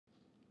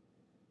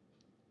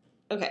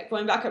Okay,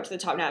 going back up to the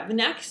top now. The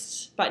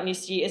next button you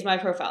see is My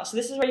Profile. So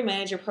this is where you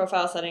manage your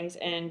profile settings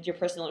and your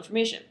personal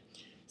information.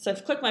 So if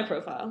you click My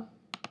Profile,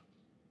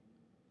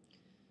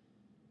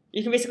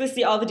 you can basically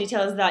see all the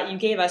details that you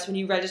gave us when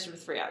you registered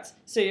with Freeads.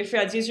 So your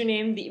Freeads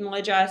username, the email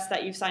address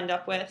that you've signed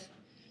up with.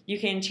 You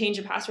can change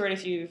your password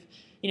if you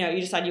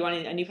decide you want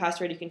a new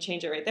password, you can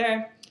change it right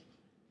there.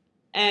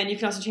 And you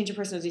can also change your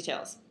personal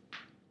details.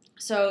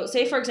 So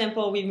say, for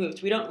example, we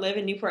moved. We don't live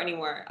in Newport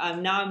anymore.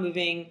 Now I'm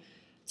moving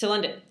to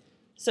London.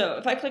 So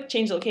if I click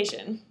Change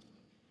Location,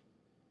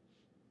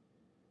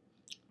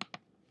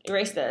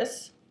 erase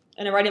this,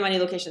 and I'm writing my new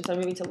location. So I'm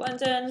moving to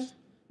London.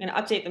 I'm going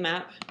to update the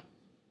map.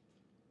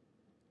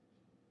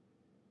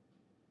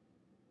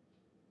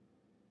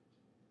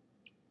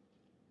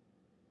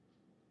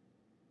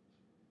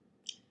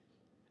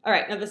 All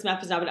right, now this map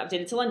has now been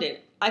updated to London.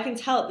 I can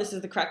tell this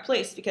is the correct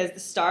place because the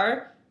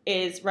star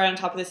is right on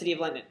top of the city of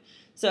London.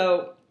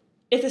 So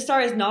if the star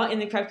is not in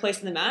the correct place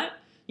in the map,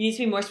 you need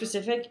to be more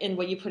specific in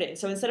what you put in.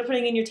 So instead of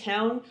putting in your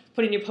town,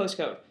 put in your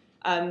postcode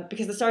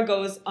because the star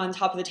goes on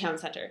top of the town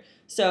center.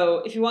 So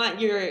if you want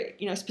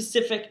your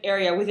specific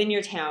area within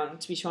your town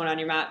to be shown on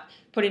your map,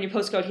 put in your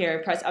postcode here,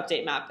 press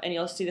Update Map, and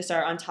you'll see the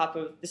star on top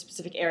of the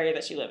specific area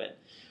that you live in.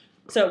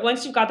 So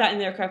once you've got that in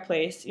the correct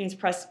place, you need to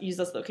press Use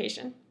This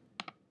Location.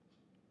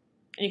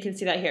 And you can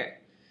see that here.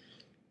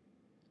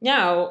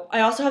 Now, I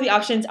also have the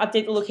option to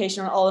update the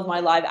location on all of my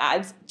live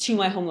ads to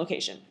my home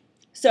location.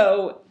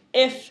 So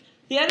if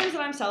the items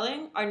that I'm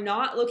selling are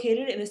not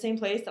located in the same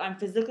place that I'm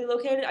physically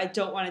located, I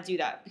don't want to do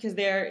that because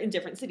they're in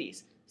different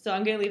cities. So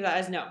I'm going to leave that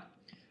as no.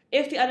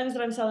 If the items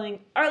that I'm selling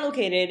are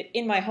located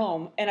in my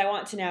home and I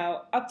want to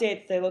now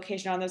update the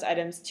location on those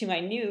items to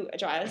my new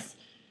address,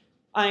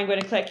 I'm going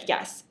to click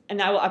yes. And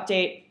that will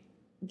update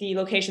the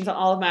locations on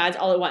all of my ads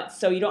all at once.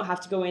 So you don't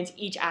have to go into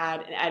each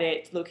ad and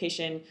edit the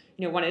location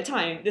one at a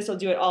time. This will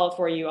do it all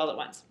for you all at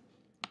once.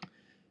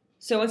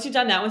 So once you've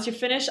done that, once you're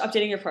finished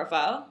updating your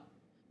profile,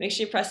 make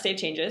sure you press Save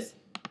Changes.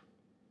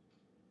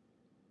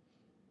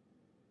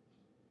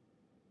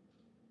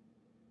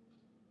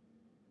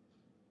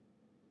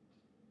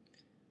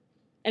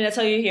 And it'll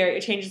tell you here, your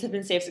changes have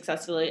been saved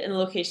successfully and the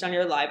location on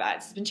your live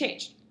ads has been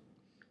changed.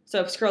 So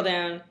if you scroll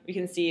down, we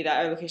can see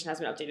that our location has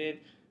been updated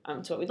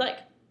to what we'd like.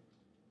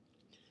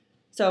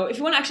 So if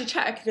you want to actually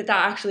check that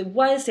that actually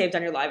was saved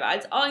on your live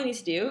ads, all you need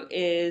to do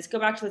is go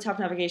back to the top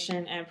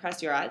navigation and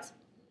press Your Ads.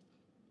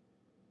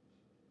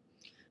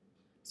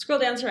 Scroll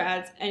down to your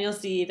ads and you'll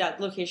see that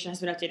location has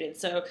been updated.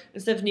 So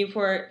instead of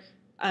Newport,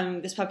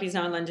 this puppy is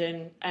now in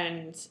London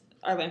and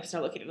our lamp is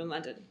now located in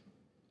London.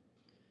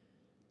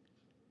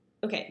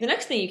 Okay, the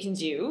next thing you can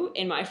do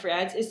in My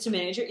Freeads is to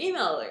manage your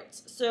email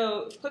alerts.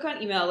 So if you click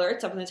on email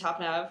alerts up in the top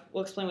nav,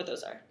 we'll explain what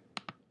those are.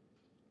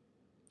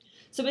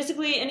 So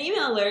basically an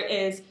email alert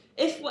is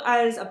if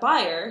as a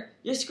buyer,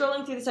 you're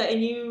scrolling through the site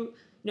and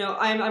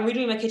I'm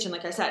redoing my kitchen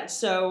like I said.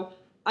 So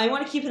I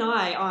want to keep an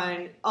eye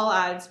on all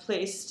ads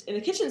placed in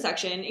the kitchen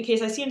section in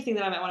case I see anything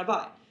that I might want to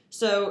buy.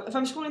 So if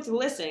I'm scrolling through the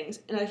listings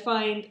and I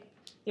find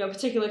a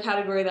particular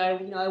category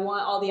that I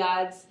want all the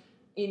ads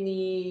in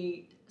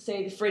the,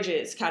 say, the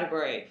fridges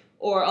category,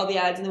 or all the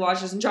ads in the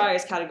washers and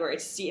dryers category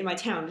to see in my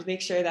town to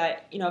make sure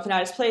that if an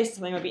ad is placed,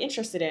 something I might be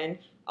interested in,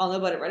 I'll know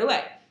about it right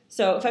away.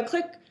 So if I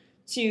click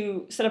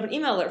to set up an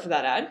email alert for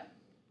that ad,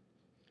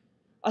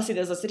 I'll see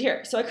those listed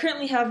here. So I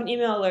currently have an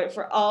email alert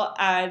for all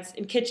ads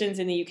in kitchens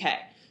in the UK.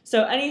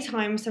 So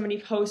anytime somebody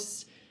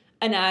posts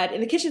an ad in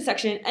the kitchen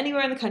section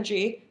anywhere in the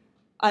country,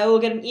 I will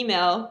get an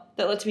email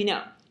that lets me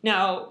know.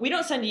 Now, we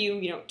don't send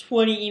you,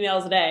 20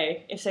 emails a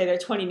day if, say, there are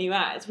 20 new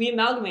ads. We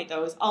amalgamate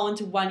those all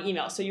into one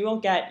email, so you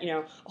won't get,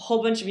 a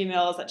whole bunch of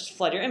emails that just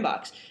flood your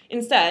inbox.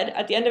 Instead,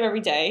 at the end of every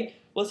day,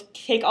 we'll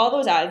take all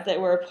those ads that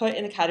were put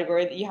in the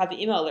category that you have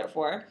the email alert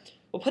for,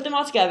 we'll put them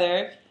all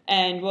together,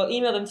 and we'll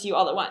email them to you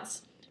all at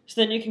once. So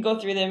then you can go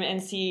through them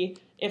and see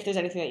if there's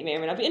anything that you may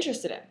or may not be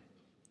interested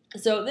in.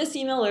 So this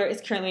email alert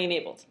is currently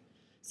enabled.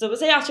 So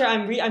let's say after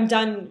I'm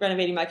done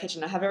renovating my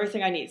kitchen, I have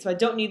everything I need, so I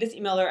don't need this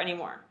email alert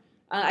anymore.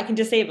 I can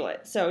disable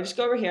it. So just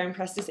go over here and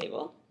press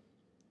Disable.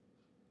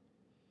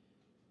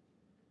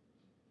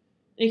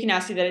 You can now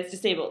see that it's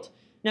disabled.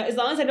 Now, as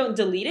long as I don't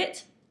delete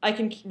it, I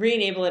can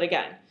re-enable it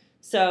again.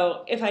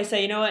 So if I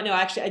say, you know what, no,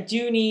 actually, I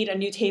do need a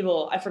new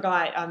table. I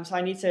forgot, so I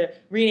need to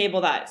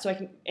re-enable that. So I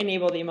can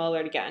enable the email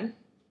alert again.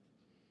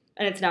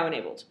 And it's now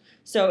enabled.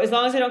 So as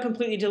long as I don't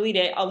completely delete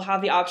it, I'll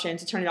have the option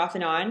to turn it off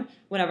and on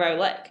whenever I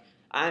like.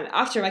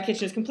 After my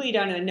kitchen is completely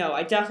done and I know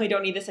I definitely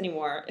don't need this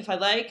anymore, if I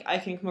like, I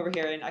can come over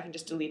here and I can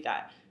just delete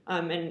that.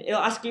 And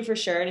it'll ask you for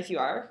sure, and if you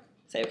are,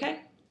 say OK.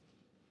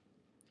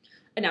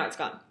 And now it's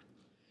gone.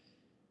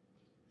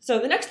 So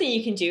the next thing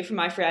you can do for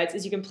My Freeads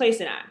is you can place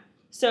an ad.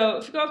 So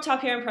if you go up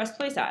top here and press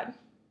Place Ad,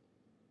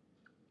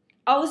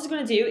 all this is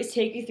going to do is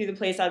take you through the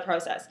Place Ad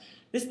process.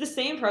 This is the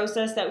same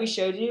process that we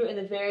showed you in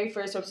the very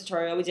first web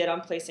tutorial we did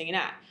on placing an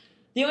ad.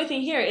 The only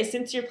thing here is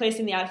since you're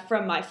placing the ad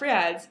from My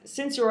Freeads,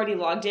 since you're already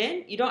logged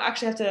in, you don't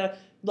actually have to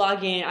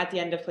log in at the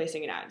end of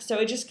placing an ad. So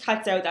it just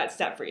cuts out that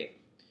step for you.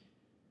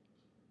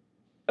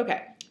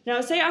 Okay, now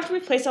say after we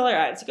place all our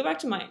ads, go back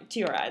to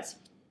your ads.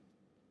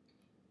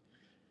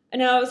 And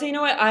now, so you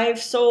know what?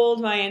 I've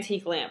sold my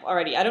antique lamp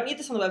already. I don't need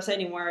this on the website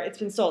anymore. It's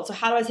been sold. So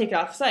how do I take it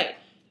off the site?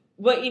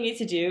 What you need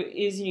to do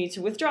is you need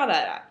to withdraw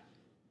that ad.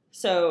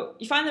 So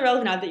you find the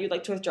relevant ad that you'd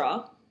like to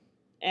withdraw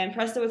and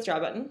press the withdraw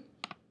button.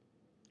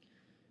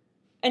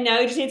 And now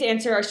you just need to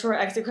answer our short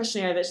exit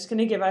questionnaire that's just going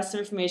to give us some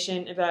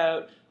information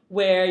about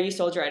where you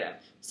sold your item.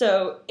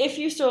 So if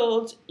you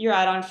sold your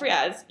ad on free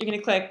ads, you're going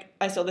to click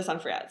I sold this on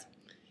free ads.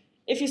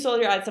 If you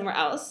sold your ad somewhere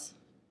else,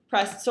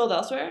 press sold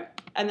elsewhere,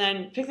 and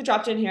then pick the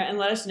drop down here and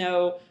let us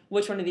know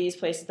which one of these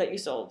places that you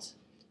sold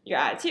your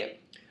ad to.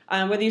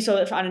 Whether you sold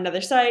it on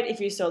another site, if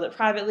you sold it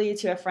privately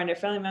to a friend or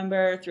family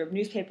member, through a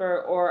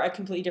newspaper, or a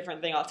completely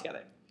different thing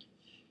altogether.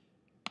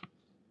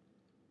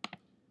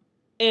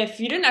 If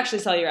you didn't actually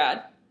sell your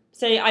ad,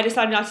 say I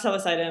decided not to sell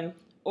this item,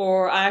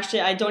 or I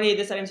donated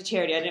this item to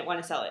charity, I didn't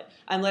want to sell it,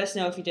 and let us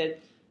know if you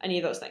did any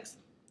of those things.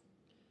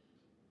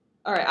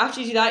 All right,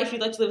 after you do that, if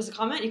you'd like to leave us a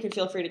comment, you can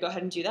feel free to go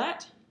ahead and do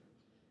that.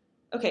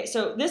 Okay,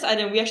 so this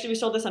item, we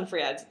sold this on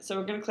free ads. So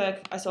we're going to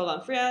click I sold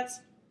on free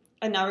ads,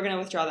 and now we're going to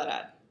withdraw that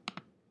ad.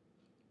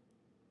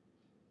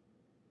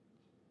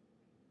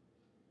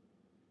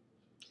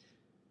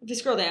 If you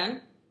scroll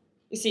down,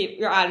 you see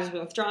your ad has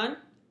been withdrawn,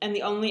 and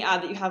the only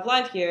ad that you have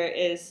live here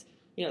is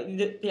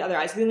the other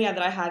ads. The only ad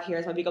that I have here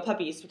is my Beagle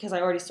Puppies because I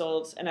already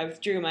sold and I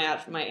withdrew my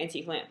ad from my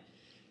antique lamp.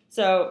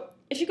 So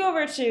if you go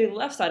over to the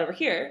left side over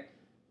here,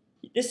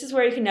 this is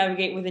where you can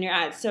navigate within your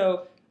ads.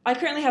 So I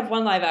currently have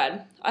one live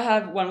ad. I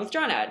have one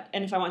withdrawn ad,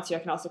 and if I want to, I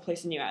can also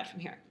place a new ad from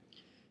here.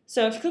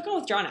 So if you click on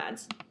withdrawn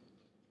ads,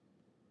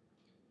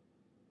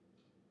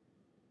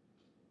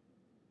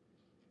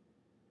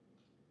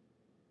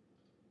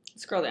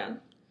 scroll down,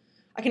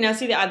 I can now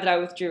see the ad that I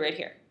withdrew right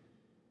here.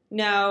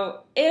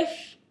 Now,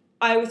 if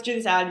I withdrew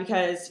this ad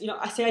because,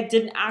 I say I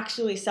didn't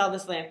actually sell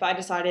this lamp, but I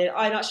decided,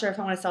 I'm not sure if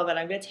I want to sell that,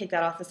 I'm going to take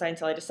that off the site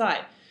until I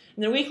decide.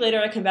 And then a week later,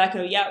 I come back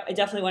and go, yeah, I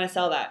definitely want to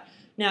sell that.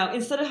 Now,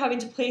 instead of having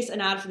to place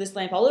an ad for this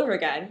lamp all over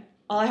again,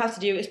 all I have to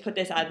do is put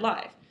this ad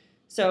live.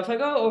 So if I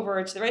go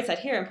over to the right side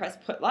here and press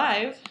put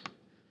live,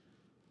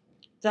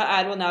 that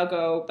ad will now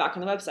go back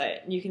on the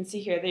website. And you can see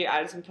here that your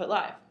ad has been put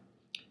live.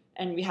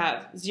 And we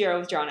have 0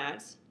 withdrawn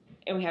ads,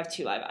 and we have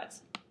 2 live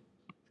ads.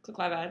 Click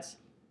live ads.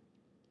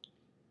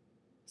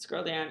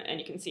 Scroll down, and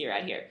you can see your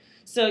ad here.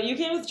 So you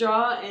can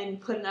withdraw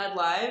and put an ad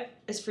live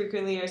as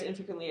frequently or as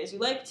infrequently as you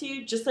like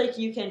to, just like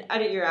you can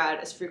edit your ad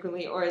as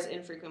frequently or as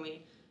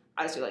infrequently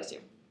as you like to.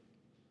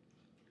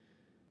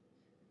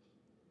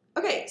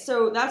 Okay,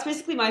 so that's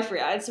basically My Free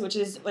Ads, which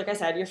is, like I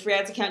said, your free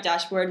ads account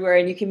dashboard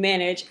wherein you can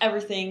manage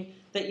everything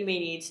that you may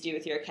need to do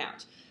with your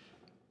account.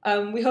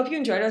 We hope you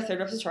enjoyed our third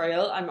web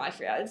tutorial on My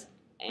Free Ads,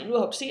 and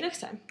we'll hope to see you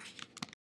next time.